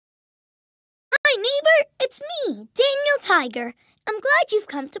Hi, neighbor. It's me, Daniel Tiger. I'm glad you've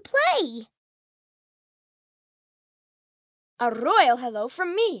come to play. A royal hello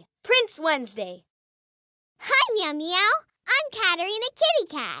from me, Prince Wednesday. Hi, Meow Meow. I'm Katerina Kitty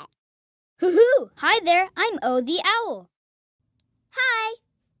Cat. Hoo-hoo! Hi there, I'm O the Owl. Hi,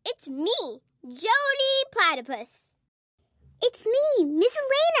 it's me, Jody Platypus. It's me, Miss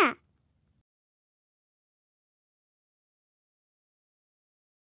Elena.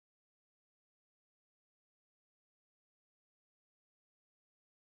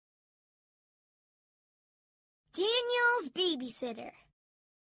 Daniel's babysitter.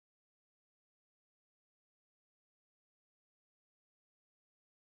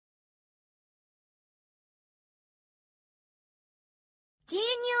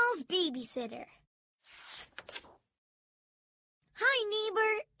 Daniel's babysitter. Hi,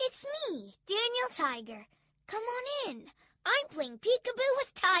 neighbor. It's me, Daniel Tiger. Come on in. I'm playing peekaboo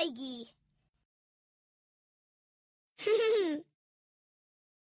with Tiggy.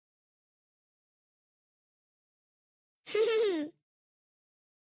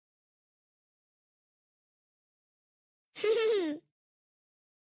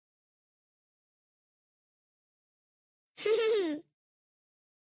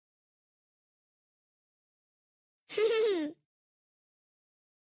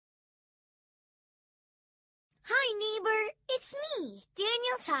 Hi, neighbor. It's me,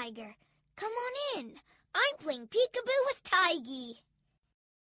 Daniel Tiger. Come on in. I'm playing peekaboo with Tiggy.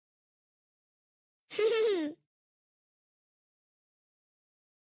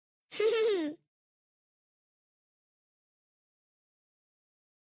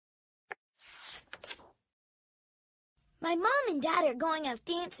 My mom and dad are going out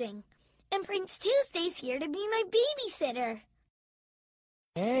dancing, and Prince Tuesday's here to be my babysitter.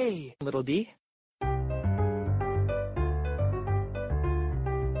 Hey, little D.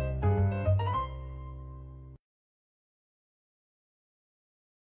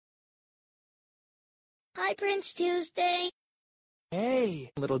 Hi, Prince Tuesday.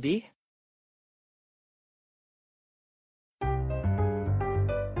 Hey, little D.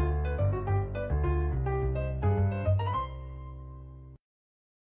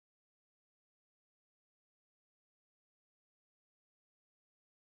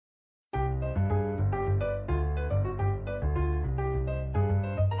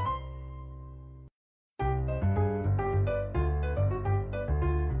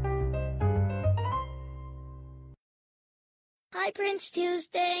 Hi, Prince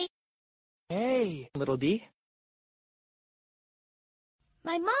Tuesday. Hey, little D.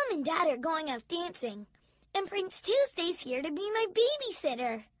 My mom and dad are going out dancing, and Prince Tuesday's here to be my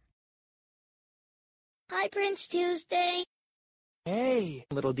babysitter. Hi, Prince Tuesday. Hey,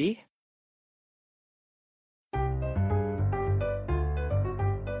 little D.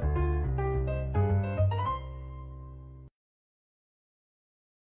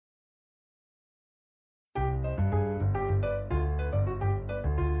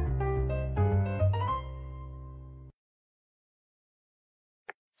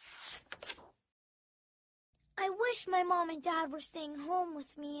 I wish my mom and dad were staying home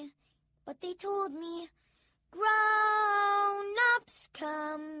with me, but they told me, grown-ups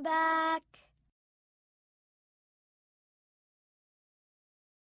come back.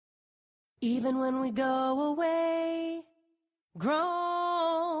 Even when we go away,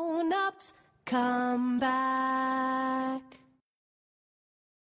 grown-ups come back.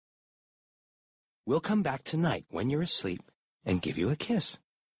 We'll come back tonight when you're asleep and give you a kiss.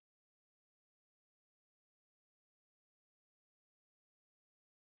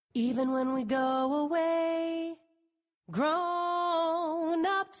 Even when we go away,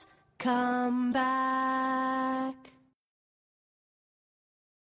 grown-ups come back.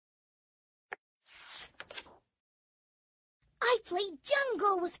 I played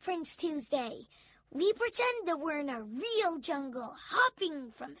jungle with Prince Tuesday. We pretend that we're in a real jungle,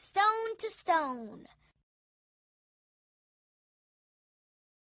 hopping from stone to stone.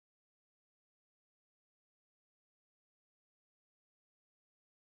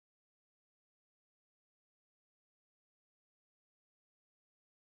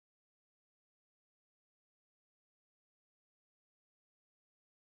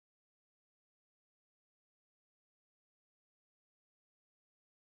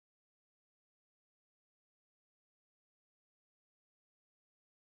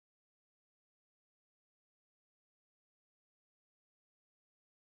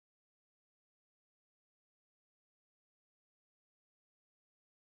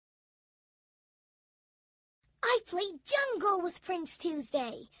 I played jungle with Prince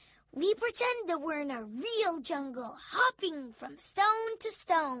Tuesday. We pretend that we're in a real jungle, hopping from stone to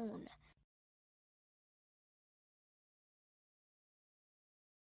stone.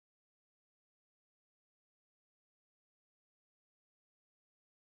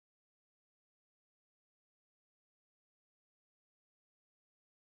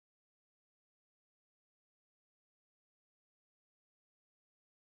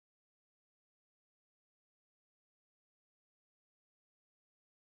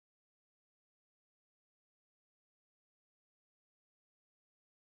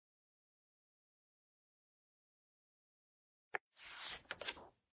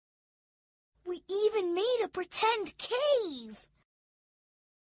 We even made a pretend cave.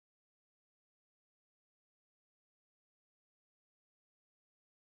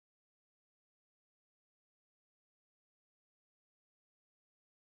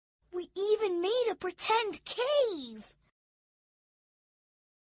 We even made a pretend cave.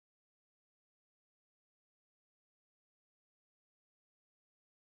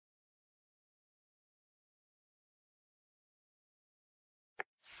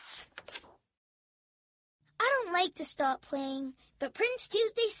 I don't like to stop playing, but Prince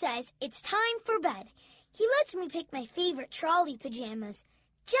Tuesday says it's time for bed. He lets me pick my favorite trolley pajamas,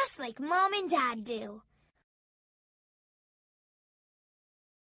 just like Mom and Dad do.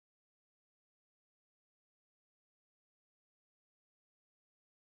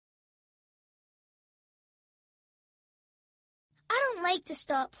 I don't like to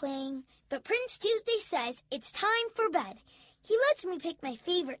stop playing, but Prince Tuesday says it's time for bed. He lets me pick my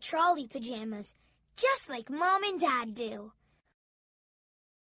favorite trolley pajamas, just like Mom and Dad do.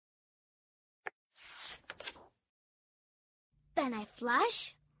 Then I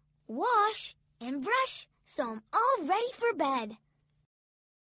flush, wash, and brush, so I'm all ready for bed.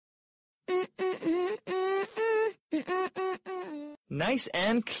 Nice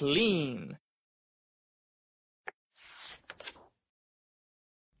and clean.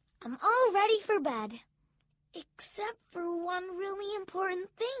 I'm all ready for bed, except for one really important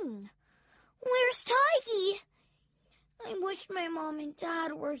thing. Where's Tiggy? I wish my Mom and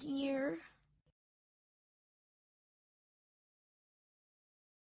Dad were here.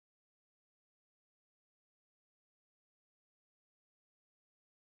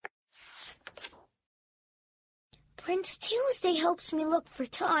 Prince Tuesday helps me look for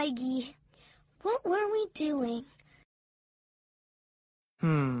Tiggy. What were we doing?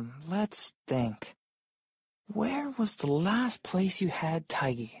 Let's think. Where was the last place you had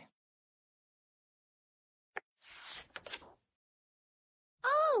Tiggy?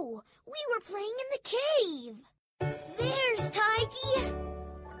 Oh, we were playing in the cave. There's Tiggy.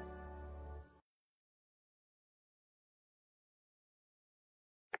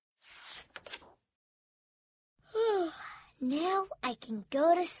 Now I can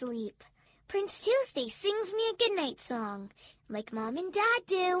go to sleep. Prince Tuesday sings me a goodnight song, like Mom and Dad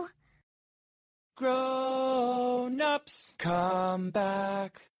do. Grown-ups, come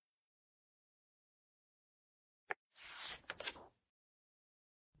back.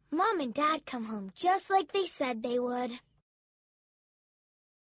 Mom and Dad come home just like they said they would.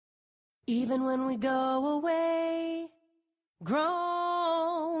 Even when we go away,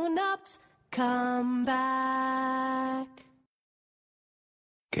 grown-ups come back.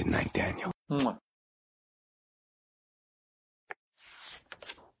 Good night, Daniel. Mwah.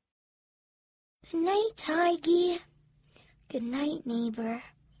 Good night, Tiggy. Good night, neighbor.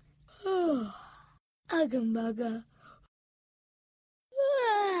 Ugga mugga.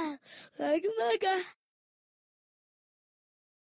 Ugga mugga.